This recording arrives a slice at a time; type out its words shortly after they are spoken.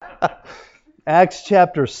Acts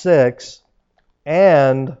chapter 6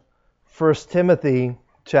 and 1 Timothy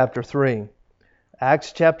chapter 3.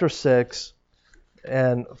 Acts chapter 6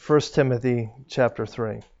 and 1 Timothy chapter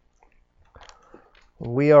 3.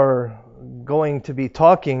 We are going to be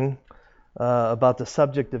talking about the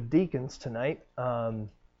subject of deacons tonight. But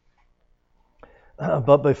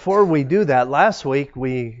before we do that, last week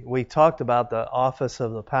we talked about the office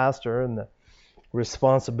of the pastor and the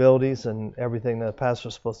responsibilities and everything that a pastor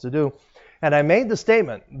is supposed to do. And I made the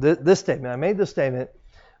statement,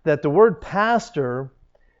 that the word pastor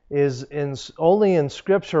is only in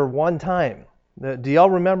Scripture one time. Do y'all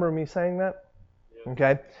remember me saying that? Yeah.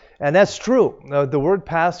 Okay. And that's true. The word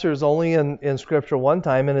pastor is only in Scripture one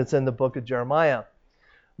time, and it's in the book of Jeremiah.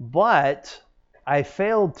 But I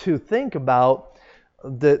failed to think about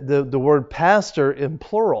the word pastor in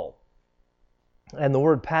plural. And the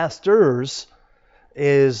word pastors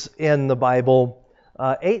is in the Bible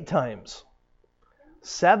 8 times.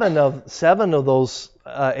 Seven of those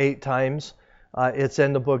 8 times it's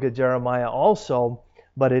in the book of Jeremiah also,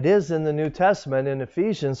 but it is in the New Testament in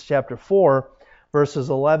Ephesians chapter 4, verses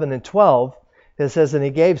 11 and 12. It says, "And he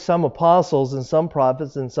gave some apostles and some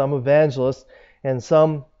prophets and some evangelists and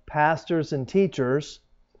some pastors and teachers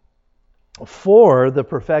for the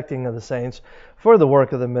perfecting of the saints, for the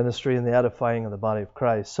work of the ministry and the edifying of the body of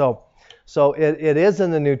Christ." So it is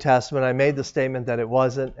in the New Testament. I made the statement that it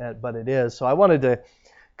wasn't, but it is. So I wanted to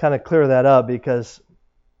kind of clear that up because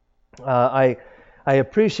I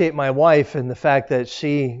appreciate my wife and the fact that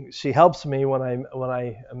she helps me when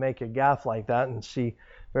I make a gaffe like that, and she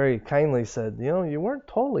very kindly said, you weren't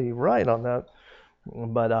totally right on that,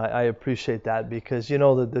 but I appreciate that because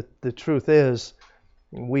the truth is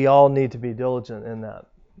we all need to be diligent in that,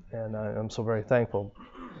 and I'm so very thankful.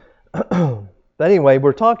 But anyway,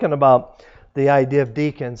 we're talking about the idea of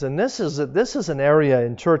deacons, and this is an area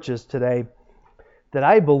in churches today that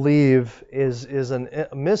I believe is a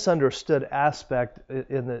misunderstood aspect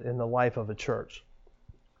in the life of a church.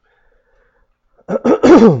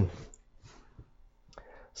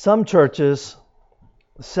 Some churches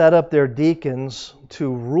set up their deacons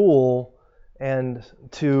to rule and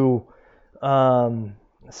to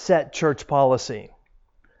set church policy.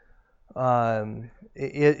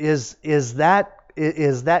 Is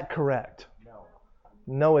that correct?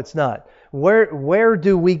 No, it's not. Where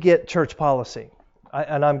do we get church policy?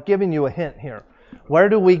 And I'm giving you a hint here. Where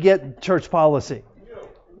do we get church policy?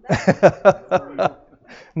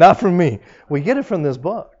 Not from me. We get it from this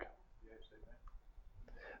book.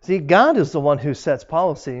 See, God is the one who sets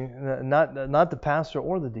policy, not the pastor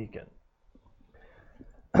or the deacon.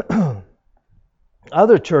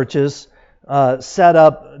 Other churches set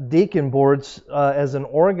up deacon boards as an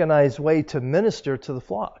organized way to minister to the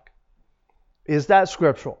flock. Is that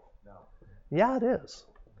scriptural? No. Yeah, it is.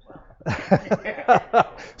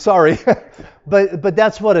 Sorry, but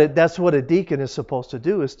that's what a deacon is supposed to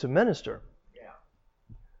do, is to minister. Yeah.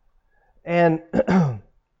 And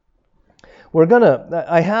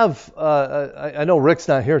I know Rick's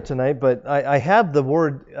not here tonight, but I have the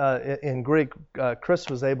word in Greek. Chris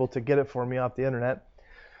was able to get it for me off the internet.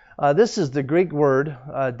 This is the Greek word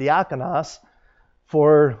diakonos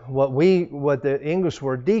for what the English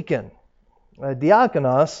word deacon.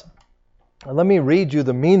 Diakonos. Let me read you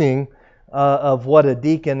the meaning of what a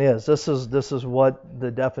deacon is. This is what the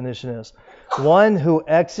definition is: one who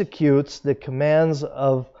executes the commands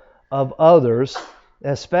of others,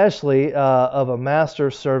 especially of a master,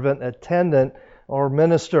 servant, attendant, or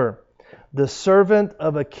minister. The servant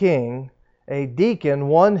of a king, a deacon,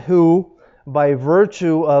 one who, by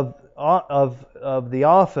virtue of the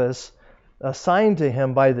office assigned to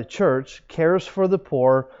him by the church, cares for the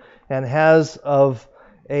poor and has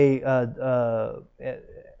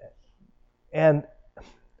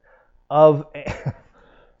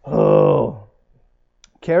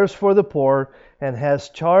cares for the poor and has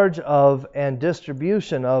charge of and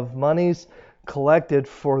distribution of monies collected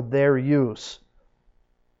for their use.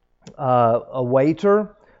 A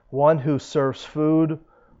waiter, one who serves food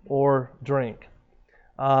or drink.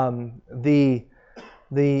 The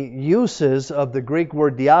uses of the Greek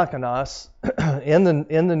word diakonos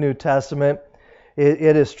in the New Testament,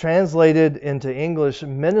 it is translated into English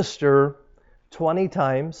minister 20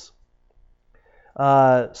 times,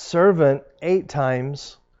 servant 8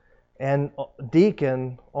 times, and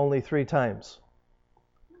deacon only 3 times.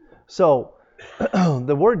 So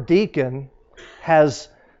the word deacon has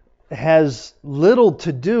little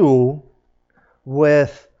to do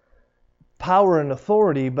with power and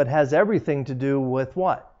authority, but has everything to do with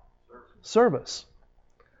what? Service.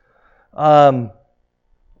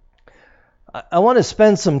 I want to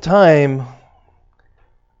spend some time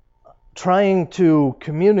trying to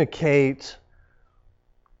communicate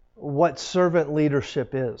what servant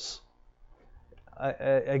leadership is.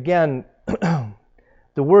 Again,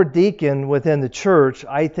 the word deacon within the church,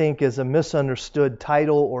 I think, is a misunderstood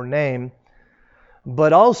title or name.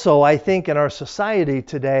 But also, I think in our society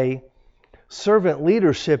today, servant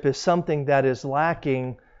leadership is something that is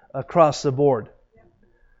lacking across the board.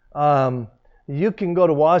 You can go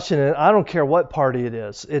to Washington, I don't care what party it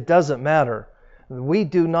is, it doesn't matter. We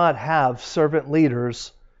do not have servant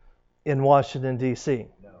leaders in Washington, D.C.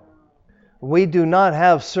 We do not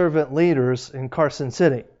have servant leaders in Carson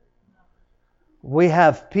City. We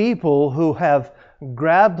have people who have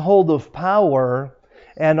grabbed hold of power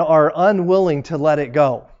and are unwilling to let it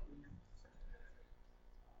go.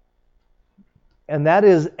 And that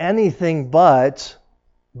is anything but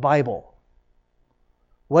Bible.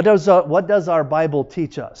 What does our Bible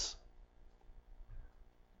teach us?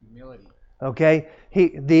 Humility. Okay?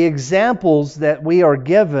 The examples that we are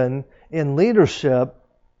given in leadership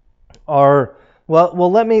are,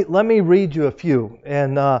 let me read you a few.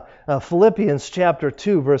 In Philippians chapter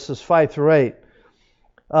 2, verses 5 through 8.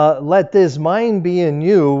 Let this mind be in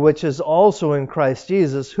you, which is also in Christ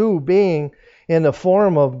Jesus, who being in the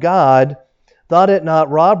form of God, thought it not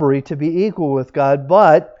robbery to be equal with God,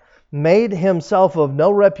 but made himself of no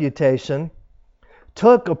reputation,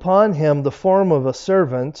 took upon him the form of a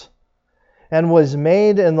servant, and was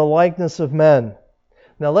made in the likeness of men.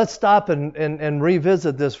 Now let's stop and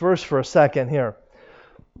revisit this verse for a second here.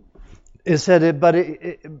 It said,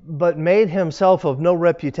 but made himself of no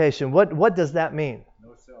reputation. What does that mean?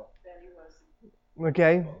 No self.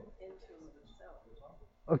 Okay.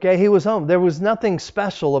 Okay, he was home. There was nothing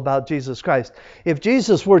special about Jesus Christ. If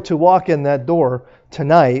Jesus were to walk in that door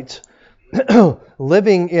tonight,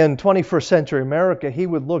 living in 21st century America, he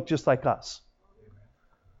would look just like us.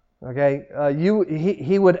 Okay,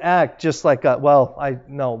 he would act just like us. Well,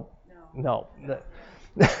 no,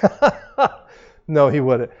 no, he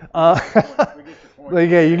wouldn't.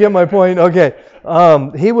 Okay, you get my point. Okay,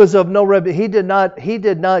 he was of no he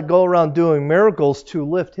did not go around doing miracles to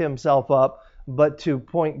lift himself up, but to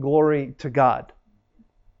point glory to God.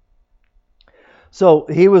 So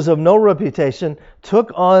he was of no reputation,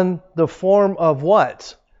 took on the form of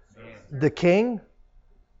what? The king?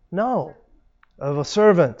 No, of a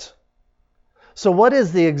servant. So what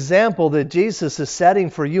is the example that Jesus is setting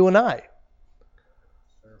for you and I?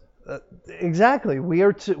 Exactly. We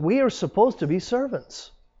are supposed to be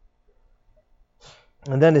servants.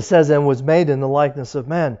 And then it says, and was made in the likeness of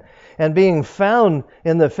men. And being found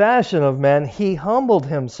in the fashion of men, he humbled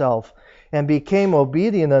himself and became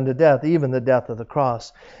obedient unto death, even the death of the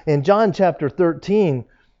cross. In John chapter 13,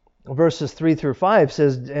 verses 3 through 5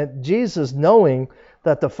 says, Jesus, knowing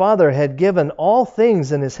that the Father had given all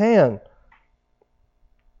things in his hand.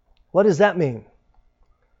 What does that mean?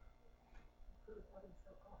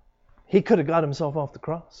 He could have got himself off the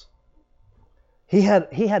cross. He had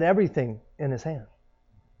everything in his hand.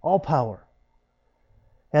 All power.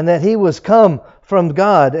 And that he was come from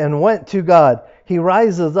God and went to God. He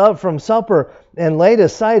rises up from supper and laid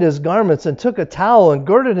aside his garments and took a towel and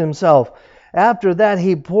girded himself. After that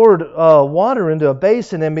he poured water into a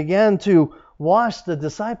basin and began to wash the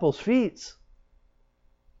disciples' feet.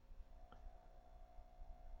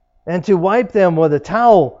 And to wipe them with a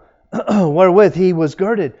towel wherewith he was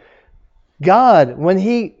girded. God,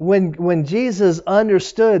 when Jesus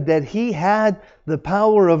understood that he had the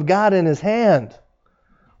power of God in his hand,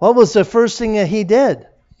 what was the first thing that he did?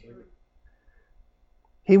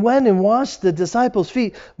 He went and washed the disciples'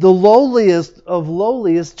 feet, the lowliest of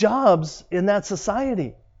lowliest jobs in that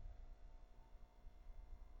society.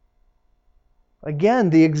 Again,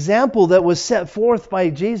 the example that was set forth by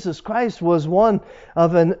Jesus Christ was one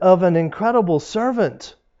of an incredible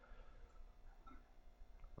servant.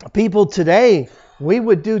 People today, we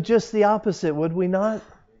would do just the opposite, would we not?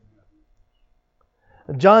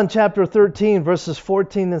 John chapter 13, verses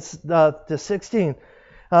 14 to 16.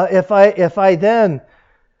 If I then,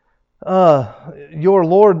 your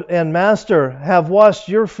Lord and Master, have washed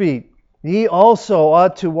your feet, ye also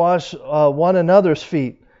ought to wash one another's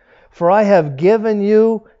feet. For I have given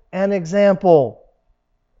you an example,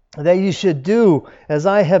 that you should do as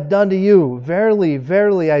I have done to you. Verily,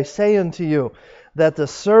 verily, I say unto you, that the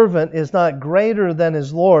servant is not greater than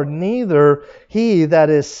his Lord, neither he that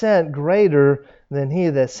is sent greater than he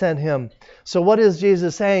that sent him. So what is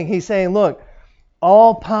Jesus saying? He's saying, look,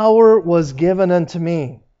 all power was given unto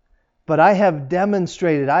me, but I have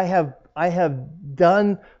demonstrated, I have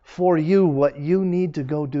done for you what you need to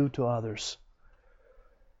go do to others.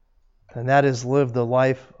 And that is live the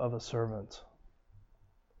life of a servant.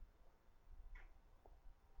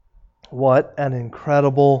 What an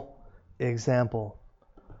incredible example.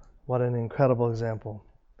 What an incredible example.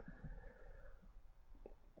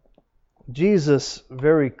 Jesus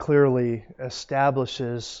very clearly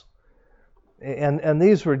establishes, and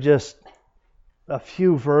these were just a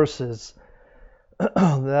few verses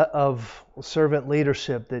of servant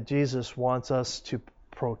leadership that Jesus wants us to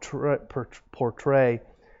portray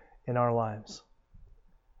in our lives.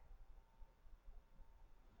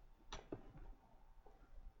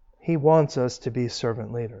 He wants us to be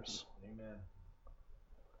servant leaders. Amen.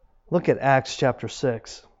 Look at Acts chapter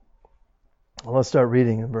 6. Let's start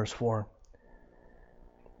reading in verse 4.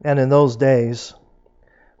 And in those days,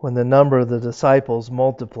 when the number of the disciples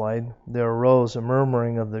multiplied, there arose a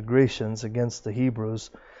murmuring of the Grecians against the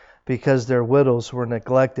Hebrews, because their widows were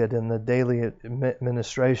neglected in the daily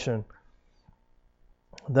administration.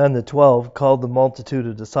 Then the 12 called the multitude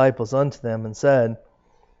of disciples unto them and said,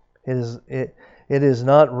 It is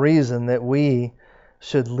not reason that we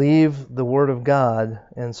should leave the word of God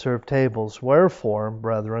and serve tables. Wherefore,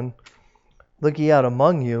 brethren, look ye out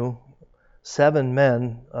among you 7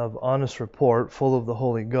 men of honest report, full of the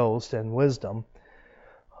Holy Ghost and wisdom,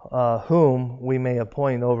 whom we may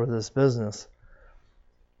appoint over this business.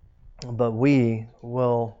 But we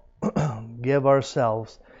will give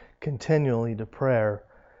ourselves continually to prayer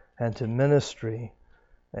and to ministry,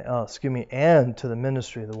 and to the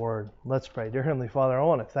ministry of the word. Let's pray. Dear Heavenly Father, I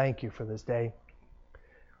want to thank you for this day.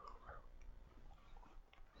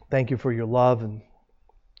 Thank you for your love and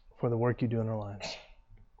for the work you do in our lives.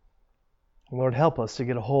 Lord, help us to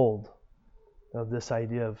get a hold of this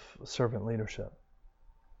idea of servant leadership.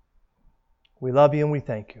 We love you and we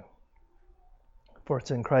thank you. For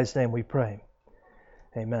it's in Christ's name we pray.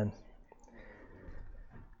 Amen.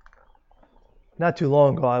 Not too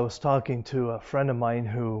long ago, I was talking to a friend of mine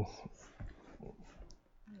who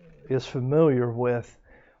is familiar with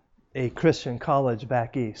a Christian college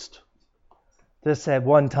back east. This at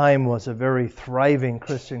one time was a very thriving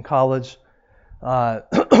Christian college.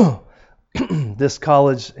 This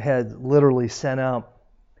college had literally sent out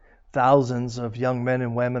thousands of young men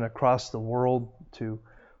and women across the world to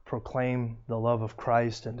proclaim the love of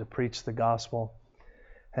Christ and to preach the gospel,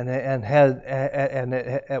 and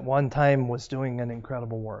at one time was doing an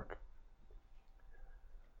incredible work.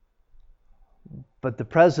 But the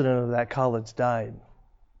president of that college died,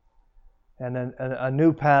 and then a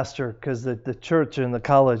new pastor, because the church and the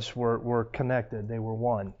college were connected, they were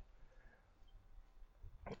one.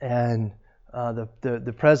 And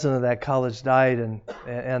the president of that college died, and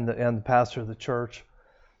the pastor of the church.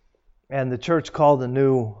 And the church called a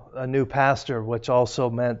new pastor, which also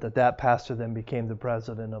meant that pastor then became the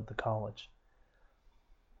president of the college.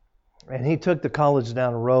 And he took the college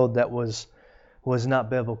down a road that was not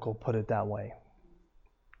biblical, put it that way.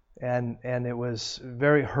 And it was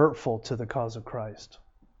very hurtful to the cause of Christ.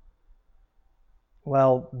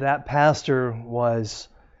 Well, that pastor was,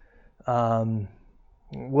 I'll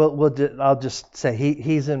just say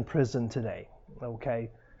he's in prison today,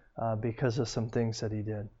 okay, because of some things that he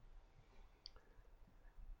did.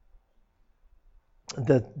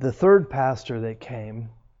 The third pastor that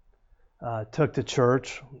came took the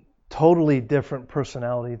church, totally different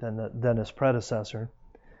personality than his predecessor.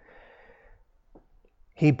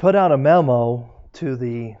 He put out a memo to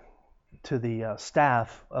the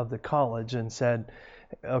staff of the college and said,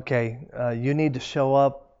 okay, you need to show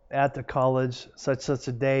up at the college such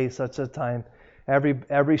a day, such a time.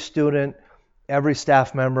 Every student, every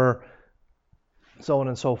staff member, so on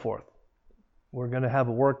and so forth. We're going to have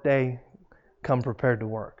a work day. Come prepared to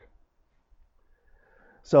work.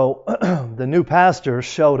 So the new pastor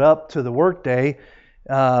showed up to the work day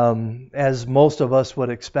as most of us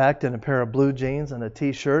would expect, in a pair of blue jeans and a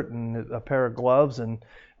t-shirt and a pair of gloves and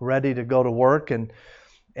ready to go to work. And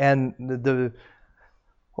the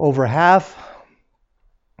over half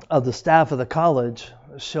of the staff of the college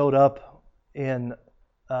showed up in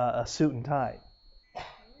a suit and tie.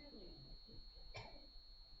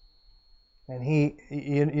 And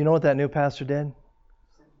you know what that new pastor did?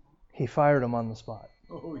 He fired him on the spot.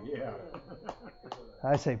 Oh, yeah.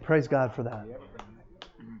 I say, praise God for that.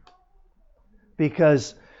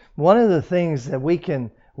 Because one of the things that we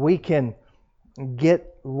can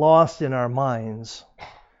get lost in our minds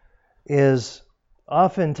is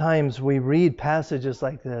oftentimes we read passages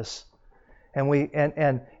like this,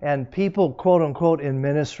 and people, quote unquote, in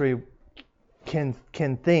ministry can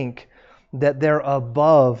think that they're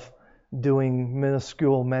above doing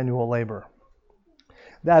minuscule manual labor.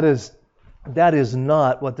 That is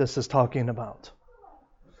not what this is talking about.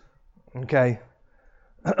 Okay?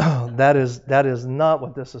 That is not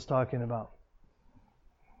what this is talking about.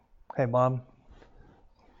 Hey, Mom.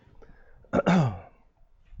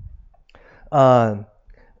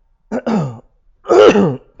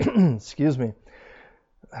 excuse me,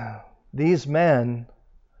 these men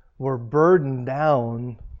were burdened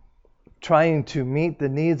down trying to meet the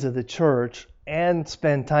needs of the church and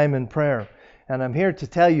spend time in prayer. And I'm here to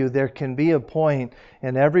tell you there can be a point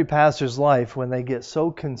in every pastor's life when they get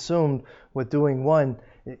so consumed with doing one,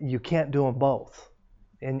 you can't do them both.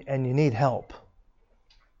 And you need help.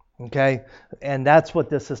 Okay? And that's what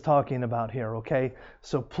this is talking about here, okay?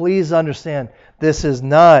 So please understand, this is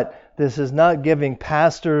not giving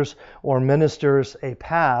pastors or ministers a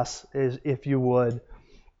pass, if you would,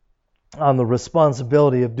 on the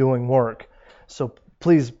responsibility of doing work. So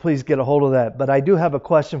please get a hold of that. But I do have a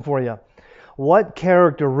question for you. What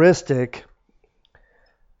characteristic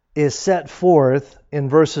is set forth in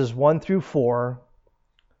verses 1 through 4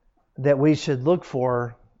 that we should look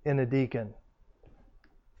for in a deacon?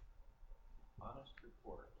 Honest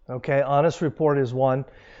report. Okay, honest report is one.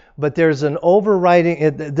 But there's an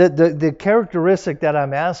overriding, the characteristic that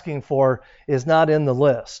I'm asking for is not in the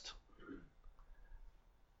list.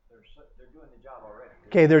 They're doing the job already.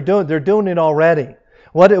 Okay, they're doing it already.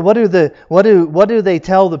 What do they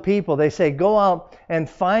tell the people? They say, go out and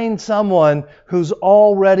find someone who's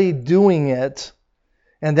already doing it,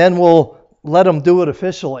 and then we'll let them do it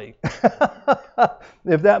officially.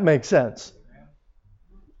 If that makes sense.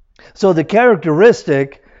 So the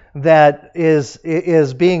characteristic that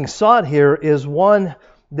is being sought here is one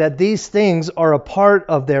that these things are a part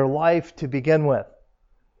of their life to begin with.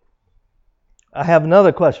 I have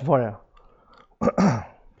another question for you.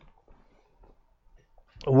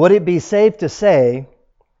 Would it be safe to say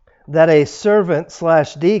that a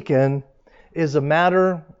servant/deacon is a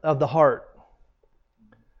matter of the heart?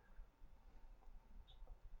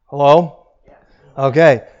 Hello?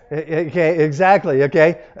 Okay. Okay, exactly.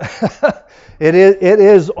 Okay. It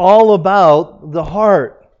is all about the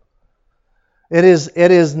heart. It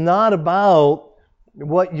is not about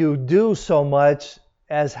what you do so much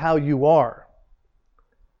as how you are.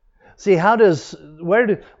 See,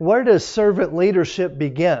 where does servant leadership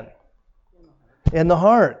begin? In the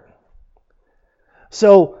heart.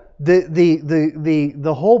 So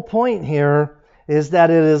the whole point here is that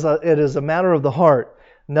it is a matter of the heart.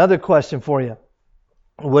 Another question for you.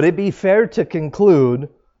 Would it be fair to conclude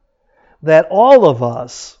that all of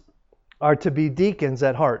us are to be deacons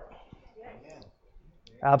at heart? Yes.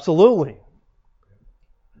 Absolutely.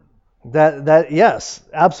 Yes,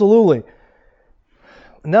 absolutely.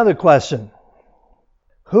 Another question.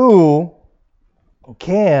 Who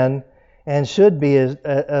can and should be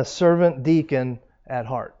a servant deacon at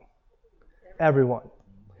heart? Everyone.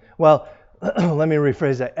 Well, let me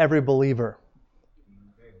rephrase that. Every believer.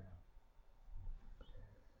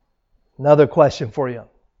 Another question for you.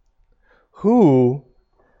 Who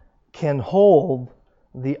can hold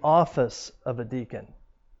the office of a deacon?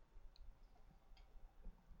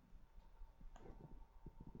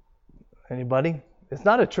 Anybody? It's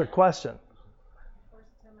not a trick question.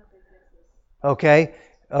 Okay.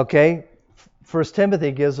 1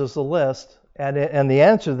 Timothy gives us a list, and the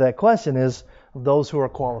answer to that question is those who are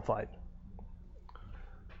qualified.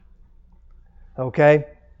 Okay?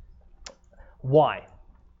 Why?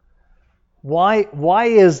 Why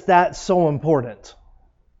is that so important?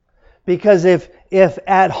 Because if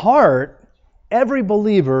at heart every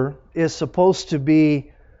believer is supposed to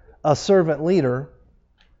be a servant leader,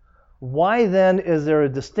 why then is there a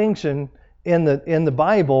distinction in the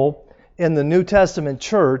Bible, in the New Testament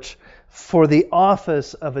church, for the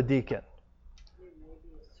office of a deacon?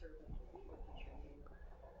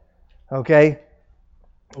 Okay?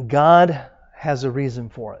 God has a reason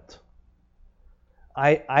for it.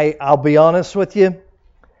 I'll be honest with you.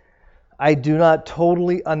 I do not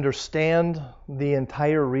totally understand the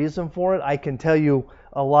entire reason for it. I can tell you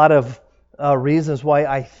a lot of reasons why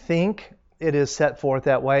I think it is set forth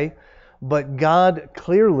that way. But God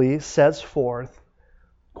clearly sets forth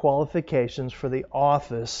qualifications for the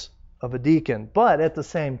office of a deacon. But at the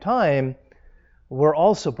same time, we're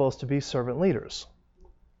all supposed to be servant leaders.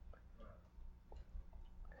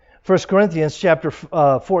 1 Corinthians chapter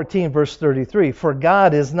 14, verse 33. For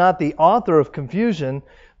God is not the author of confusion,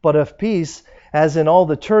 but of peace, as in all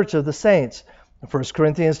the church of the saints. 1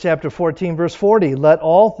 Corinthians chapter 14, verse 40. Let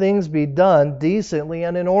all things be done decently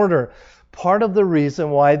and in order. Part of the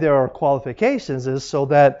reason why there are qualifications is so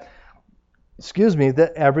that,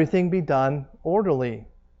 that everything be done orderly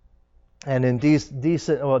and in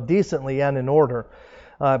decently and in order,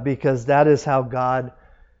 because that is how God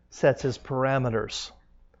sets His parameters.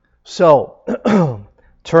 So,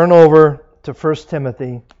 turn over to 1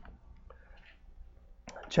 Timothy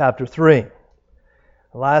chapter 3.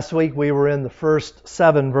 Last week we were in the first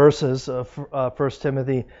 7 verses of 1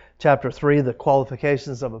 Timothy chapter 3, the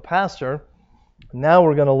qualifications of a pastor. Now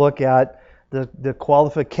we're going to look at the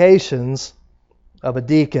qualifications of a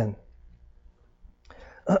deacon.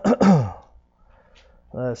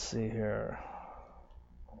 Let's see here.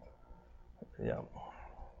 Yeah.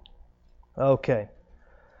 Okay.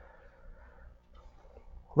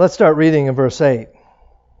 Let's start reading in verse 8.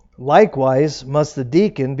 Likewise must the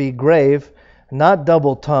deacon be grave, not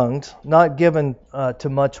double-tongued, not given to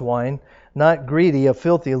much wine, not greedy of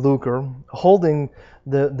filthy lucre, holding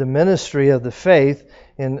the ministry of the faith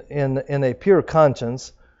in a pure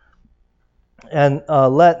conscience, and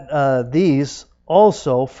let these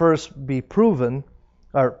also first be proved,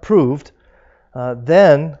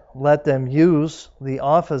 then let them use the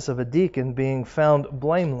office of a deacon, being found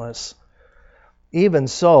blameless. Even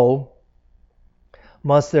so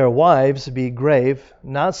must their wives be grave,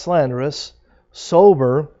 not slanderous,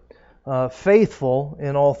 sober, faithful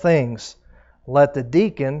in all things. Let the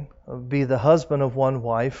deacon be the husband of one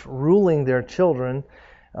wife, ruling their children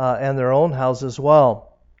and their own house as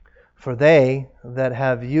well. For they that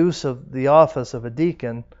have use of the office of a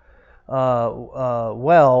deacon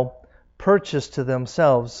well purchase to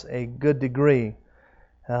themselves a good degree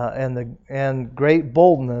and great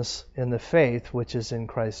boldness in the faith which is in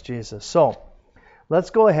Christ Jesus. So,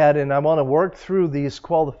 let's go ahead, and I want to work through these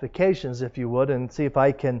qualifications, if you would, and see if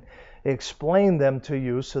I can explain them to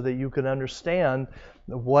you so that you can understand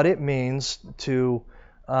what it means to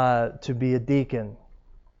be a deacon.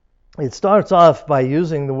 It starts off by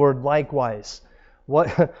using the word likewise.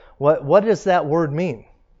 What does that word mean?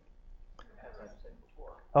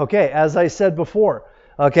 Okay, as I said before.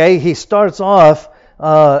 Okay, he starts off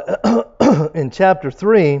in chapter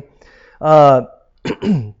 3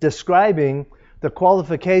 describing the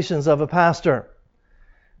qualifications of a pastor.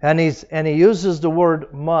 And he uses the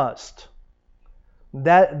word must.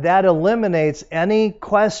 That eliminates any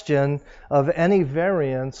question of any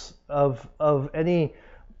variance of any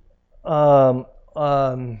I'm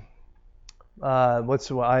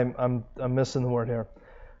missing the word here.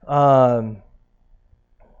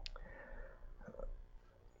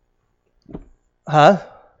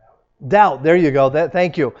 Doubt. There you go.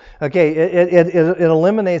 Thank you. Okay, it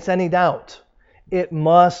eliminates any doubt. It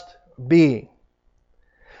must be.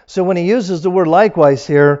 So when he uses the word likewise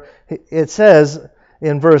here, it says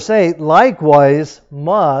in verse 8, likewise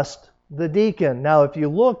must the deacon. Now, if you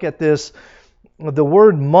look at this, the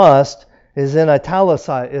word must is in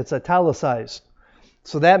italicized. It's italicized.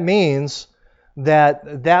 So that means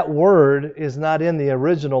that word is not in the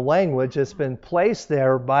original language. It's been placed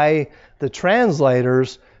there by the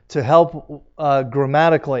translators to help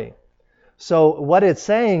grammatically. So what it's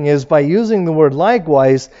saying is, by using the word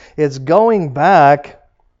likewise, it's going back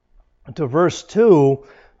to verse 2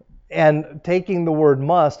 and taking the word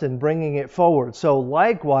must and bringing it forward. So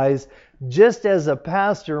likewise, just as a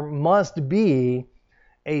pastor must be,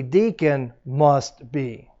 a deacon must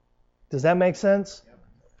be. Does that make sense?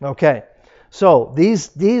 Okay. So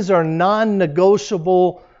these are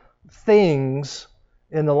non-negotiable things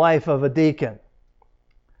in the life of a deacon.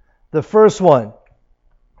 The first one,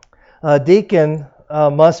 a deacon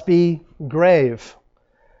must be grave.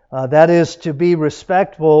 That is, to be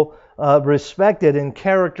respected in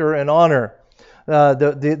character and honor.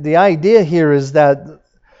 The idea here is that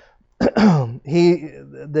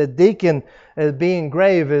the deacon being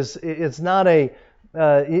grave it's not a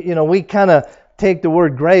we kind of take the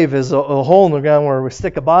word grave as a hole in the ground where we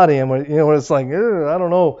stick a body in. It's like I don't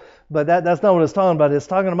know, but that's not what it's talking about. It's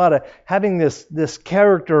talking about having this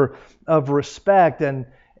character of respect, and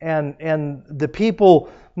the people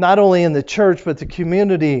not only in the church but the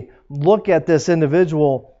community look at this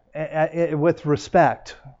individual with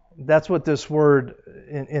respect. That's what this word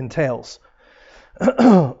entails.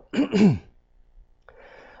 The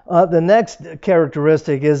next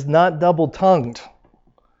characteristic is not double-tongued.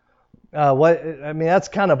 That's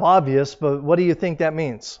kind of obvious, but what do you think that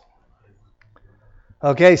means?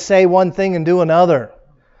 Okay, say one thing and do another.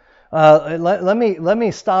 Let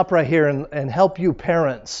me stop right here and help you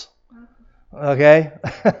parents. Okay?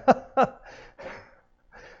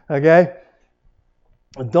 Okay?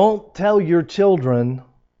 Don't tell your children,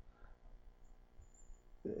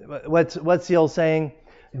 what's the old saying?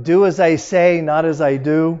 Do as I say, not as I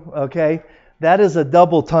do. Okay? That is a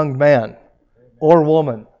double-tongued man or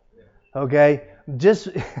woman. Okay? Just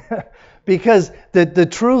because the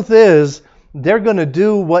truth is, they're going to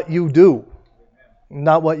do what you do,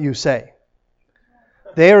 not what you say.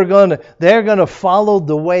 They're going to follow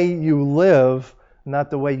the way you live,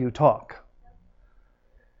 not the way you talk.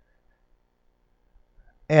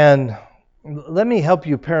 And Let me help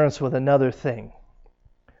you parents with another thing.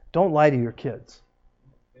 Don't lie to your kids.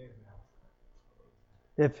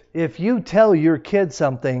 If you tell your kid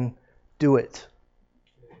something, do it.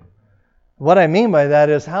 What I mean by that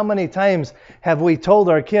is, how many times have we told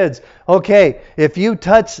our kids, okay, if you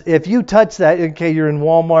touch that, okay, you're in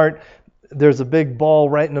Walmart, there's a big ball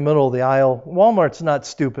right in the middle of the aisle. Walmart's not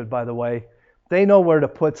stupid, by the way. They know where to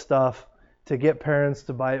put stuff to get parents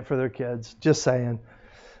to buy it for their kids. Just saying.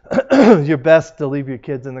 You're best to leave your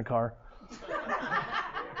kids in the car.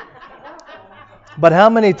 But how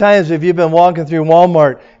many times have you been walking through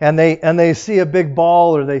Walmart and they see a big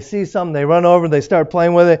ball or they see something, they run over, they start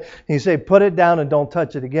playing with it, and you say, put it down and don't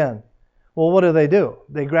touch it again. Well, what do?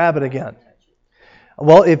 They grab it again.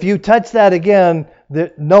 Well, if you touch that again,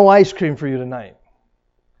 no ice cream for you tonight.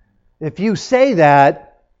 If you say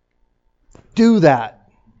that, do that.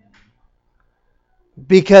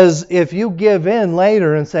 Because if you give in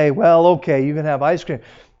later and say, well, okay, you can have ice cream,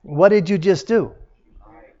 what did you just do?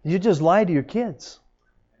 You just lied to your kids.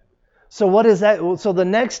 So what is that? So the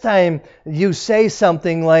next time you say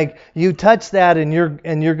something like you touch that and you're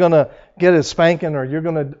gonna get a spanking or you're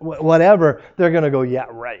gonna whatever, they're gonna go, yeah,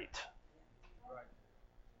 right.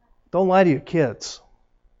 Don't lie to your kids.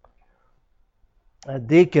 A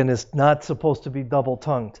deacon is not supposed to be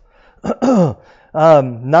double-tongued.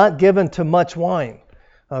 Not given to much wine.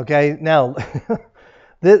 Okay, now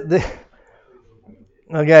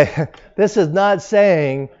okay, this is not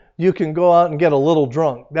saying you can go out and get a little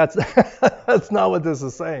drunk. That's not what this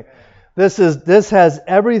is saying. This has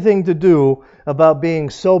everything to do about being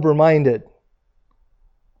sober-minded.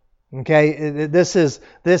 Okay, this is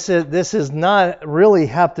not really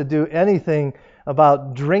have to do anything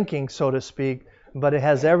about drinking, so to speak, but it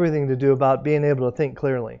has everything to do about being able to think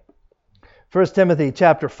clearly. 1 Timothy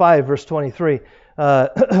chapter 5, verse 23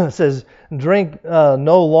 says, drink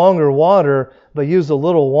no longer water, but use a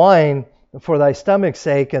little wine for thy stomach's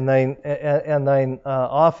sake and thine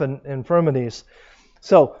often infirmities.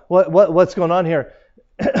 So what's going on here?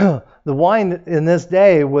 The wine in this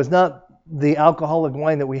day was not the alcoholic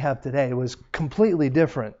wine that we have today. It was completely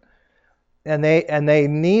different. And they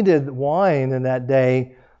needed wine in that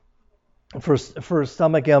day for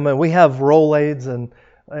stomach ailment. We have Rolaids and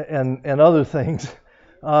other things,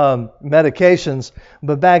 medications.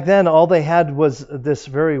 But back then, all they had was this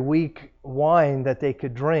very weak wine that they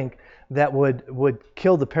could drink that would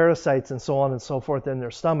kill the parasites and so on and so forth in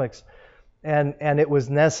their stomachs, and it was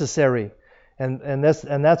necessary. And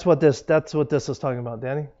that's what this is talking about,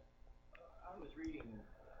 Danny. I was reading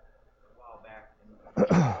a while back, and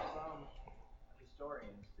some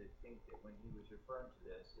historians that think that when he was referring to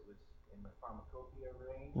this, it was in the pharmacopoeia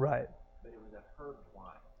range, Right. but it was a herb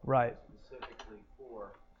wine, Right. specifically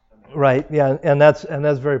for. Right. Yeah, and that's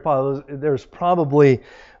very possible. There's probably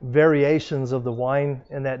variations of the wine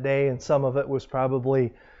in that day, and some of it was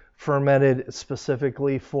probably fermented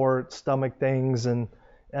specifically for stomach things and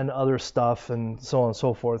other stuff and so on and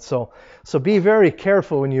so forth. So be very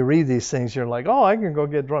careful when you read these things. You're like, oh, I can go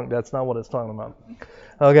get drunk. That's not what it's talking about.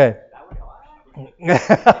 Okay.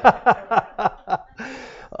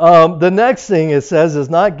 The next thing it says is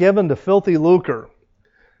not given to filthy lucre.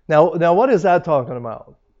 Now what is that talking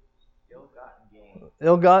about?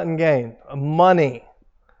 Ill-gotten gain. Money.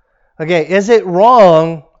 Okay, is it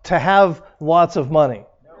wrong to have lots of money?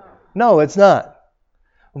 No, it's not.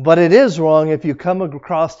 But it is wrong if you come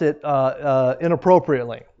across it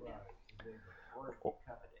inappropriately.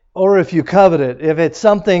 Or if you covet it. If it's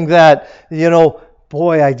something that,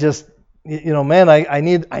 boy, I just, man, I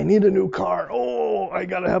need a new car. Oh, I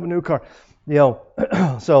got to have a new car.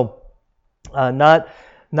 So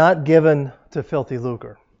not given to filthy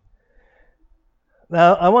lucre.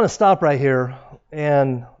 Now, I want to stop right here.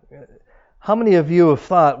 And how many of you have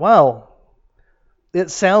thought, wow, it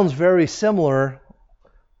sounds very similar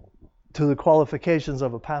to the qualifications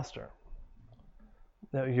of a pastor?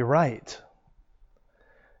 No, you're right.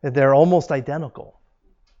 They're almost identical.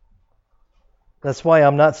 That's why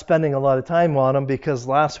I'm not spending a lot of time on them, because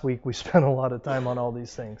last week we spent a lot of time on all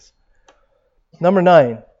these things. Number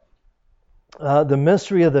 9, the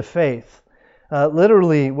mystery of the faith.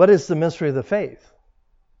 Literally, what is the mystery of the faith?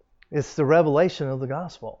 It's the revelation of the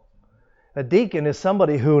gospel. A deacon is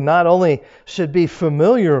somebody who not only should be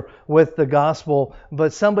familiar with the gospel,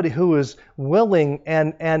 but somebody who is willing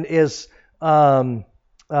and is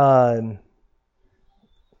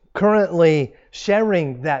currently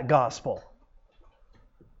sharing that gospel.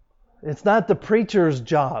 It's not the preacher's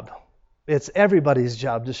job. It's everybody's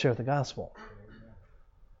job to share the gospel.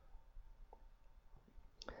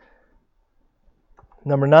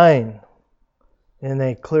 Number 9, in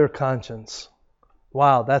a clear conscience.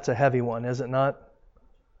 Wow, that's a heavy one, is it not?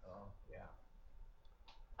 Oh, yeah.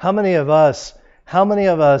 How many of us,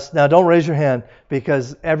 now don't raise your hand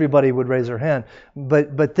because everybody would raise their hand,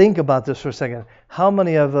 but think about this for a second. How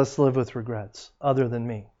many of us live with regrets other than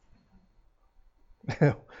me?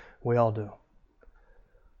 We all do.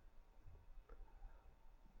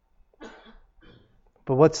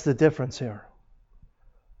 But what's the difference here?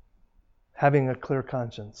 Having a clear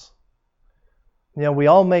conscience. You know, we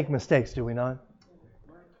all make mistakes, do we not?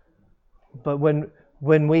 But when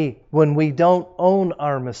we don't own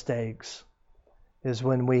our mistakes is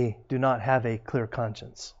when we do not have a clear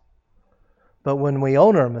conscience. But when we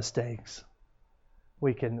own our mistakes,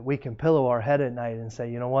 we can pillow our head at night and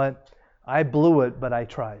say, you know what? I blew it, but I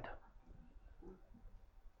tried.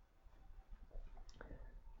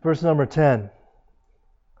 Verse number 10.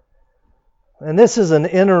 And this is an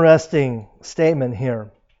interesting statement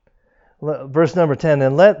here. Verse number 10.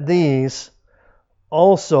 And let these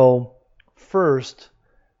also first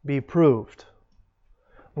be proved.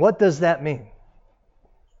 What does that mean?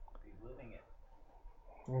 Be living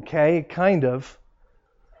it. Okay, kind of.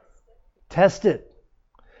 Test it.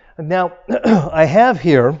 Now, I have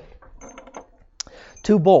here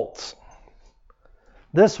 2 bolts.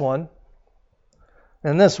 This one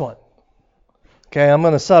and this one. Okay, I'm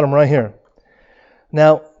going to set them right here.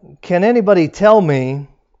 Now, can anybody tell me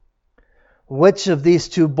which of these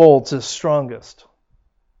 2 bolts is strongest?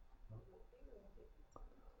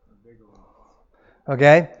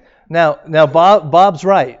 Okay. Now Bob's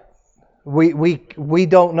right. We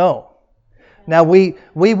don't know. Now we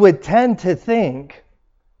would tend to think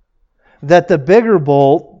that the bigger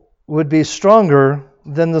bolt would be stronger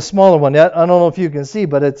than the smaller one. I don't know if you can see,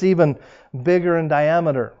 but it's even bigger in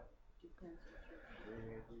diameter.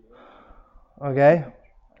 Okay.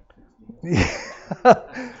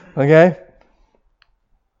 Okay.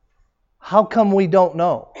 How come we don't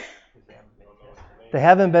know? They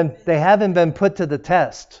haven't been put to the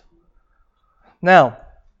test. Now,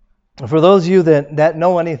 for those of you that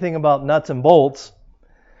know anything about nuts and bolts,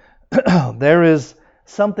 there is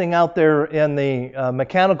something out there in the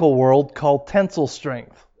mechanical world called tensile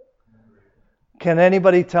strength. Can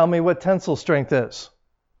anybody tell me what tensile strength is?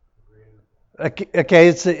 Okay,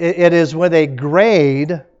 it is when they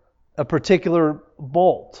grade a particular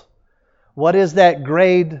bolt. What does that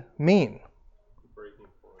grade mean?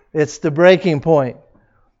 It's the breaking point.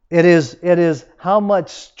 It is how much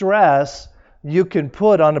stress you can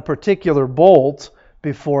put on a particular bolt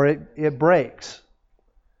before it breaks.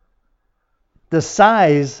 The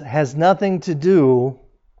size has nothing to do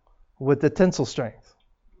with the tensile strength.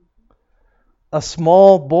 A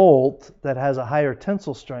small bolt that has a higher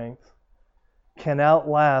tensile strength can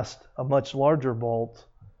outlast a much larger bolt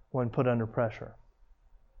when put under pressure.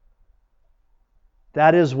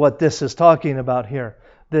 That is what this is talking about here.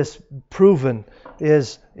 This proven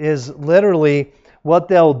is literally what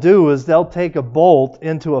they'll do is they'll take a bolt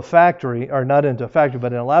into a factory, or not into a factory,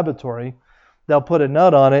 but in a laboratory. They'll put a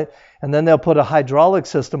nut on it, and then they'll put a hydraulic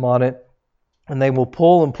system on it, and they will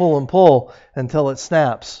pull and pull and pull until it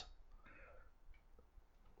snaps.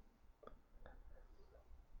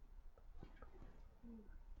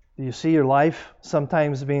 Do you see your life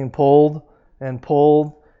sometimes being pulled and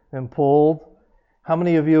pulled and pulled? How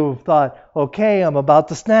many of you have thought, okay, I'm about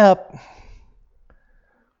to snap?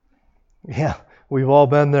 Yeah, we've all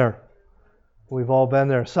been there. We've all been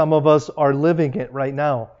there. Some of us are living it right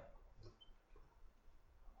now.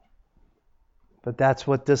 But that's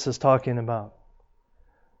what this is talking about.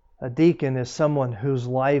 A deacon is someone whose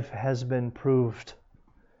life has been proved,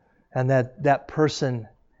 and that person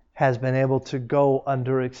has been able to go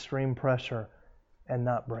under extreme pressure and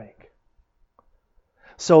not break.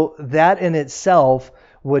 So that in itself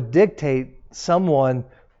would dictate someone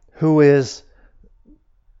who is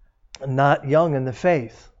not young in the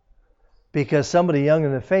faith, because somebody young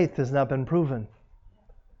in the faith has not been proven.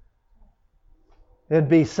 It'd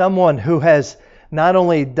be someone who has not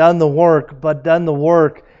only done the work, but done the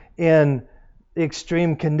work in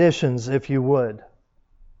extreme conditions, if you would.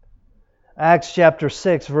 Acts chapter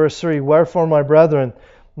 6, verse 3, Wherefore, my brethren,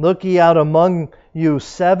 look ye out among you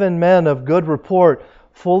 7 men of good report,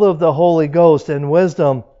 full of the Holy Ghost and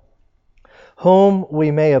wisdom, whom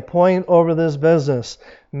we may appoint over this business,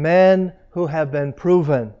 men who have been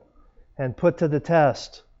proven and put to the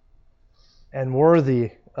test and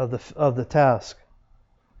worthy of the task.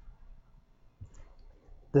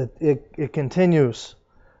 It continues,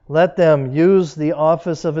 let them use the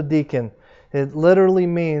office of a deacon. It literally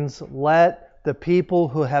means let the people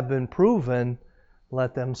who have been proven,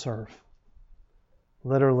 let them serve.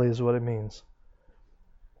 Literally is what it means.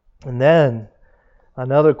 And then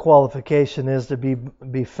Another qualification is to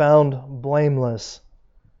be found blameless.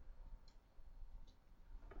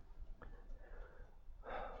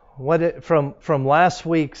 From last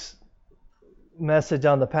week's message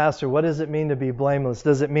on the pastor, what does it mean to be blameless?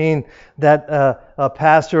 Does it mean that a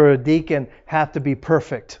pastor or a deacon have to be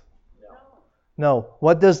perfect? No.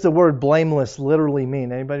 What does the word blameless literally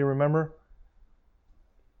mean? Anybody remember?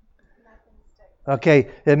 Okay,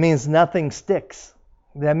 it means nothing sticks.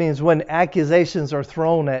 That means when accusations are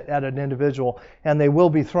thrown at an individual, and they will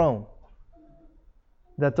be thrown,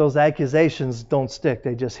 that those accusations don't stick.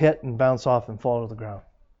 They just hit and bounce off and fall to the ground.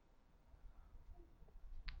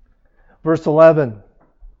 Verse 11.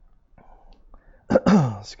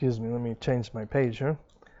 Excuse me, let me change my page here.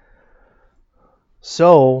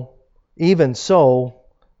 So, even so,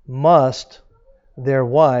 must their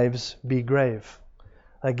wives be grave.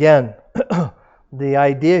 Again, the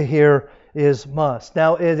idea here is must.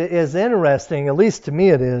 Now, it is interesting, at least to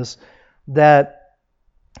me it is, that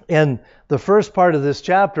in the first part of this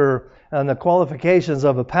chapter, and the qualifications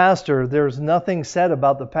of a pastor, there's nothing said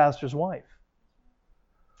about the pastor's wife.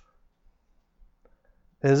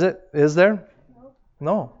 Is it? Is there?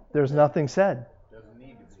 No, there's nothing said. Doesn't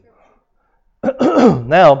need to be.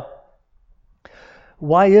 Now,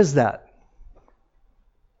 why is that?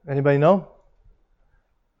 Anybody know?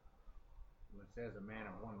 It says a man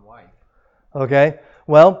of one wife. Okay.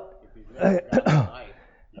 Well, If he's living one life,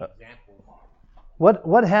 the example.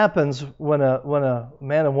 what happens when a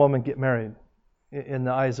man and woman get married in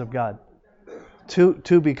the eyes of God?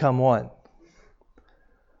 Two become one.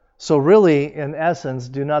 So really, in essence,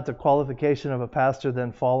 do not the qualification of a pastor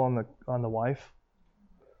then fall on the wife?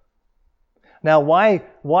 Now,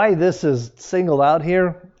 why this is singled out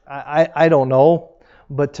here, I don't know.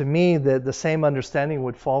 But to me, the same understanding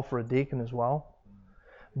would fall for a deacon as well.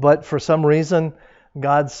 But for some reason,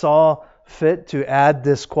 God saw fit to add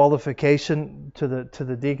this qualification to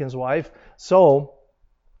the deacon's wife. So,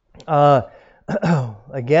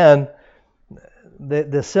 again,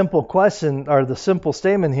 the simple question or the simple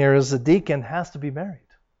statement here is the deacon has to be married.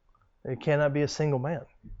 It cannot be a single man.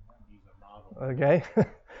 Okay?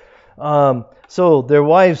 So their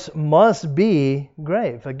wives must be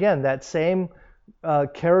grave. Again, that same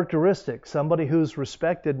characteristic. Somebody who's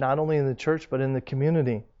respected not only in the church but in the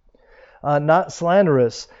community. Not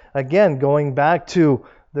slanderous. Again, going back to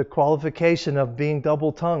the qualification of being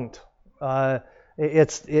double-tongued.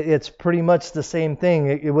 It's pretty much the same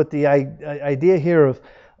thing. With the idea here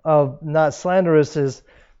of not slanderous is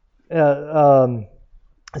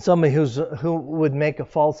somebody who would make a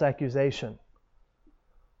false accusation.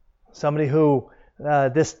 Somebody who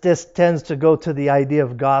this tends to go to the idea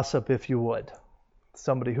of gossip, if you would.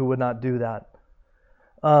 Somebody who would not do that.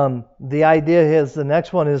 The idea is the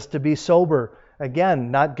next one is to be sober.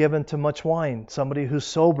 Again, not given to much wine. Somebody who's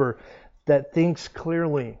sober, that thinks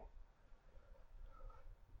clearly.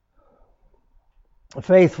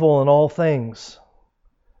 Faithful in all things.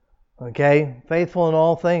 Okay? Faithful in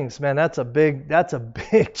all things. Man, that's a big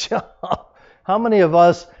job. How many of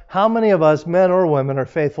us, men or women, are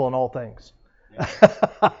faithful in all things?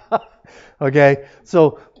 Yeah. Okay?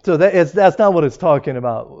 So that's not what it's talking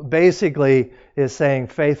about. Basically, it's saying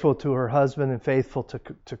faithful to her husband and faithful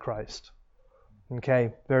to Christ.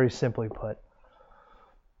 Okay? Very simply put.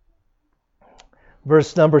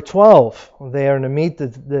 Verse number 12. They are to meet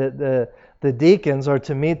the deacons are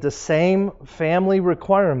to meet the same family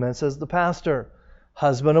requirements as the pastor.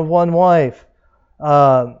 Husband of one wife.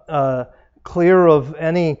 Clear of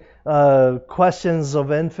any questions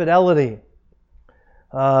of infidelity.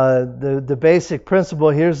 The basic principle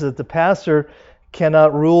here is that the pastor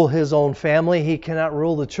cannot rule his own family. He cannot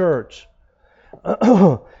rule the church.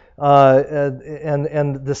 And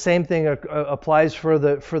the same thing applies for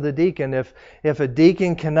the deacon. If a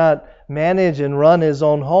deacon cannot manage and run his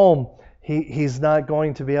own home, he's not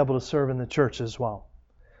going to be able to serve in the church as well.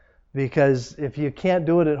 Because if you can't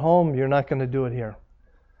do it at home, you're not going to do it here.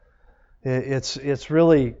 It's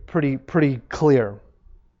really pretty clear.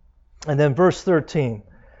 And then verse 13,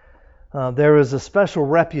 there is a special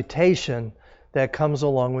reputation that comes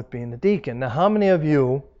along with being a deacon. Now, how many of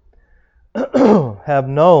you have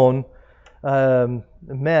known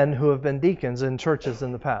men who have been deacons in churches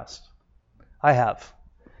in the past? I have.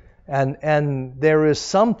 And there is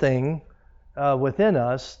something within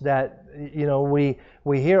us that,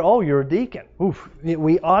 we hear, oh, you're a deacon. Oof.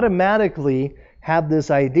 We automatically have this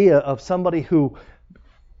idea of somebody who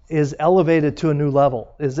is elevated to a new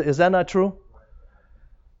level. Is that not true?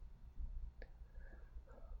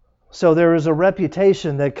 So there is a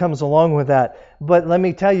reputation that comes along with that. But let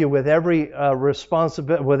me tell you, with every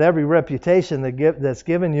reputation that's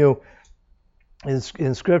given you,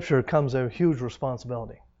 in Scripture comes a huge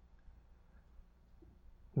responsibility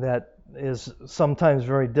that is sometimes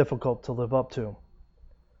very difficult to live up to.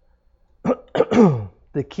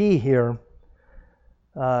 The key here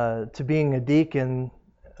to being a deacon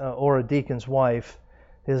or a deacon's wife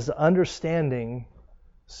is understanding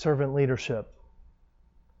servant leadership.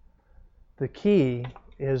 The key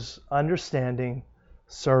is understanding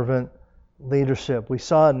servant leadership. We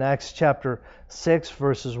saw it in Acts chapter 6,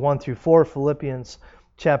 verses 1 through 4, Philippians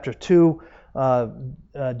chapter 2,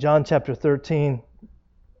 John chapter 13,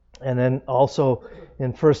 and then also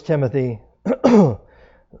in 1 Timothy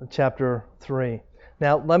chapter 3.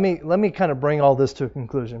 Now, let me kind of bring all this to a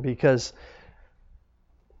conclusion, because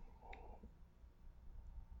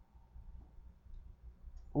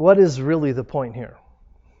what is really the point here?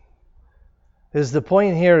 Is the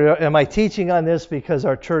point here, am I teaching on this because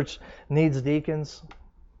our church needs deacons?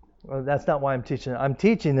 Well, that's not why I'm teaching it. I'm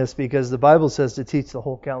teaching this because the Bible says to teach the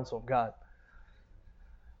whole counsel of God.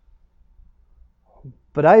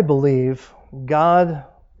 But I believe God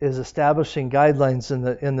is establishing guidelines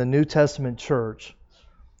in the New Testament church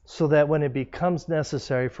so that when it becomes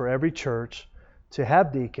necessary for every church to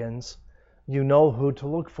have deacons, you know who to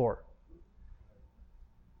look for.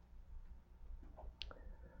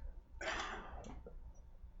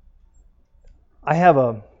 I have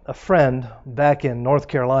a friend back in North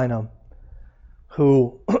Carolina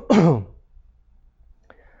who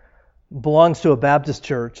belongs to a Baptist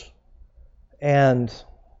church and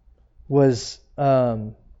was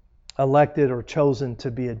elected or chosen to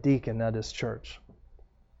be a deacon at his church.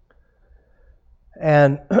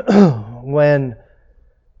 And when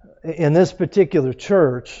in this particular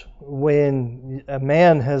church, when a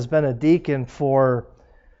man has been a deacon for,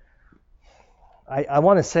 I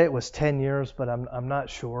want to say it was 10 years, but I'm not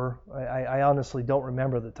sure. I honestly don't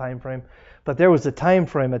remember the time frame. But there was a time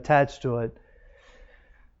frame attached to it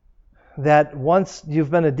that once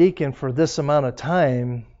you've been a deacon for this amount of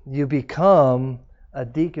time, you become a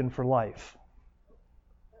deacon for life.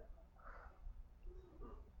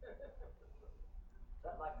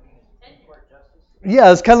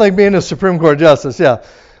 Yeah, it's kind of like being a Supreme Court justice. Yeah.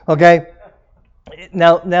 Okay.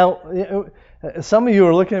 Now, some of you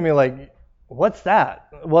are looking at me like, what's that?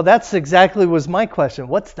 Well, that's exactly was my question.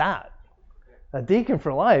 What's that? A deacon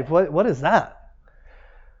for life? What is that?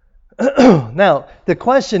 Now, the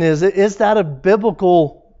question is that a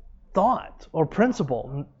biblical thought or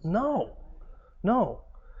principle? No.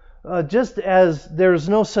 Just as there's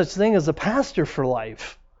no such thing as a pastor for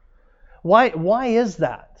life. Why is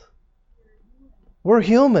that? We're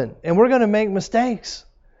human, and we're going to make mistakes.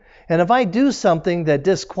 And if I do something that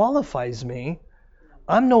disqualifies me,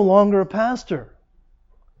 I'm no longer a pastor.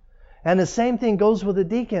 And the same thing goes with a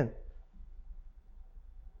deacon.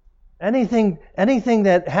 Anything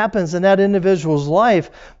that happens in that individual's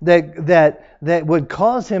life that would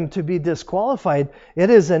cause him to be disqualified,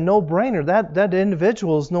 it is a no-brainer. That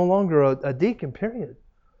individual is no longer a deacon, period.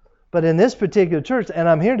 But in this particular church, and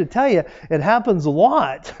I'm here to tell you, it happens a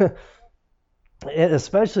lot,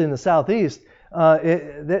 especially in the Southeast.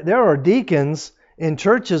 There are deacons in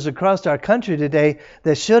churches across our country today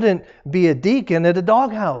that shouldn't be a deacon at a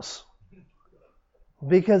doghouse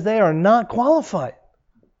because they are not qualified.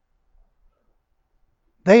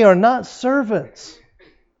 They are not servants.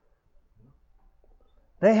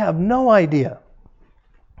 They have no idea.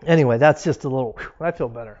 Anyway, that's just a little, I feel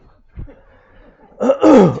better.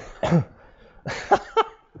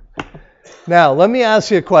 Now, let me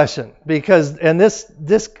ask you a question, because, and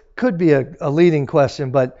this could be a leading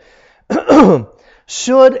question, but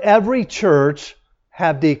should every church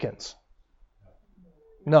have deacons?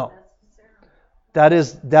 No. That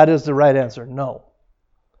is the right answer. No.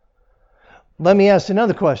 Let me ask you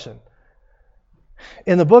another question.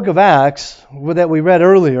 In the book of Acts that we read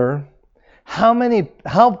earlier,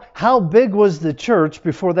 how big was the church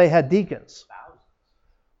before they had deacons?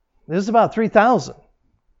 It was about 3,000.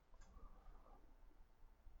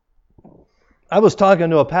 I was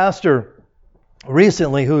talking to a pastor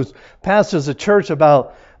recently who pastors a church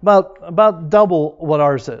about double what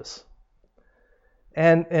ours is.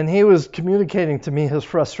 And he was communicating to me his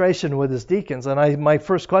frustration with his deacons. And my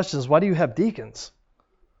first question is, why do you have deacons?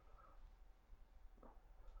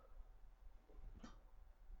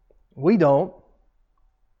 We don't.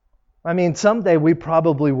 I mean, someday we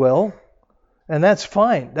probably will. And that's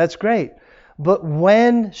fine. That's great. But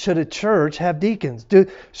when should a church have deacons?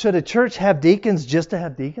 Should a church have deacons just to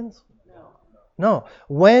have deacons? No.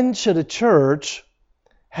 When should a church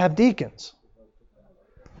have deacons?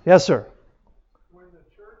 Yes, sir. When the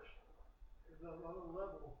church is on a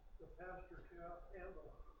level the pastor cannot handle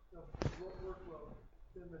the workload,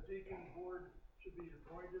 then the deacon board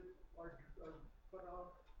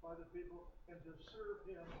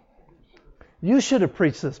You should have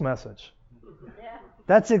preached this message.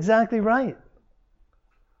 That's exactly right.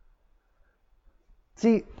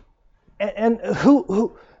 See, and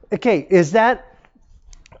who okay, is that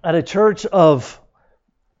at a church of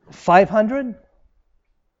 500?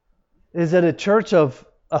 Is it a church of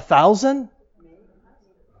 1,000?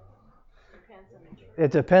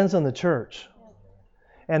 It depends on the church.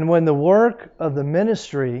 And when the work of the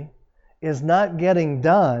ministry is not getting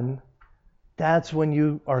done, that's when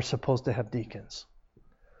you are supposed to have deacons.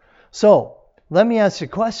 So, let me ask you a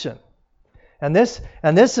question. And this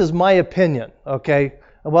is my opinion, okay?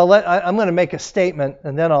 Well, I'm going to make a statement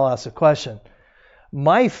and then I'll ask a question.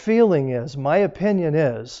 My opinion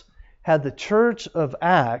is, had the church of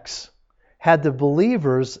Acts, had the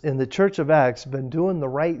believers in the church of Acts been doing the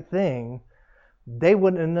right thing, they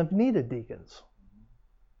wouldn't have needed deacons.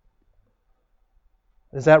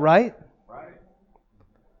 Is that right? Right.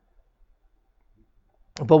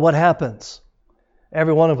 But what happens?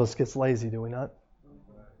 Every one of us gets lazy, do we not?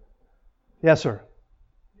 Yes, sir.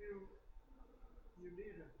 You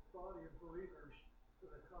need a body of believers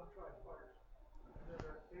with a contrite heart that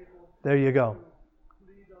are able There you go. to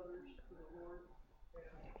lead others to the Lord and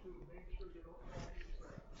to make sure they don't fall into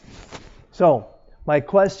sin. So, my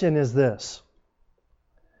question is this.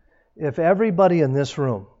 If everybody in this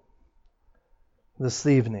room this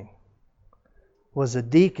evening was a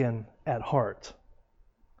deacon at heart,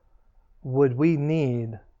 would we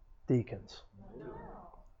need deacons?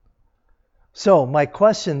 So, my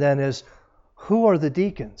question then is, who are the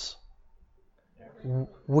deacons?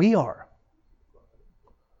 We are.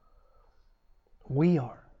 We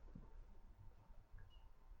are.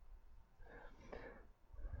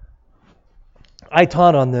 I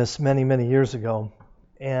taught on this many, many years ago,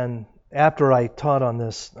 and after I taught on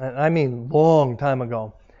this, I mean long time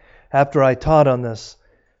ago, after I taught on this,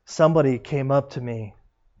 somebody came up to me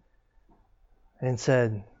and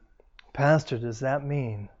said, "Pastor, does that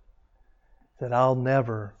mean that I'll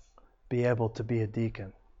never be able to be a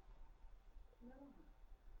deacon?"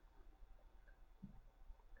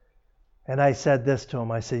 And I said this to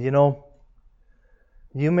him. I said,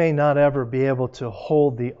 you may not ever be able to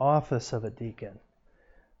hold the office of a deacon,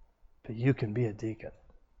 but you can be a deacon.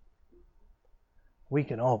 We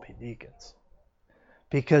can all be deacons.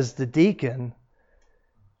 Because the deacon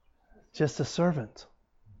is just a servant.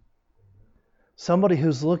 Somebody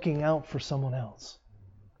who's looking out for someone else.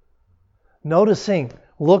 Noticing,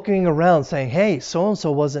 looking around, saying, "Hey,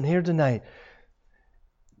 so-and-so wasn't here tonight."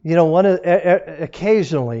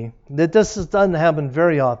 Occasionally, this doesn't happen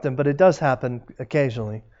very often, but it does happen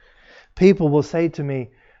occasionally. People will say to me,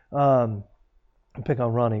 pick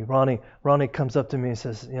on Ronnie. Ronnie comes up to me and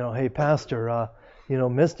says, "Hey, Pastor,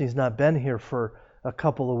 Misty's not been here for a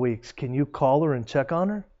couple of weeks. Can you call her and check on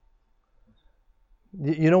her?"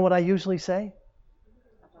 You know what I usually say?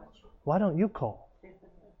 Why don't you call?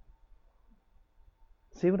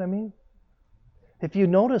 See what I mean? If you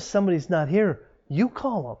notice somebody's not here, you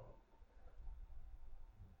call them.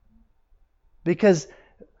 Because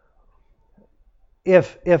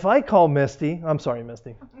if I call Misty, I'm sorry,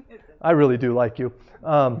 Misty, I really do like you.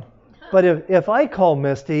 But if I call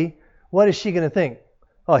Misty, what is she going to think?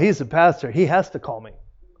 Oh, he's the pastor. He has to call me.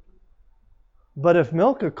 But if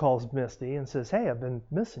Milka calls Misty and says, "Hey, I've been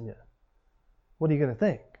missing you," what are you going to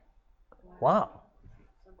think? Wow.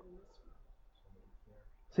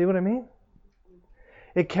 See what I mean?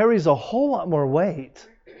 It carries a whole lot more weight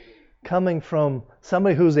coming from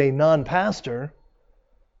somebody who's a non-pastor.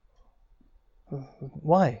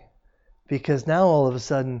 Why? Because now all of a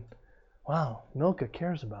sudden, wow, Milka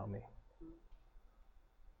cares about me.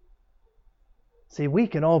 See, we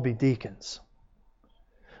can all be deacons.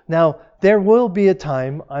 Now, there will be a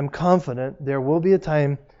time, I'm confident, there will be a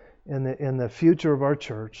time in the future of our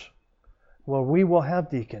church where we will have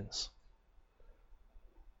deacons.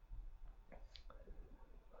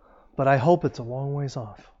 But I hope it's a long ways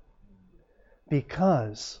off.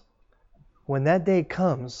 Because when that day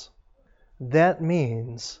comes, that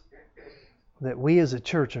means that we as a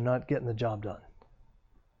church are not getting the job done.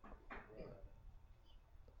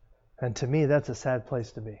 And to me, that's a sad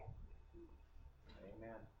place to be.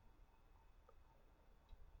 Amen.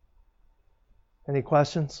 Any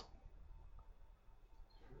questions?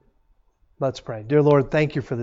 Let's pray. Dear Lord, thank you for this.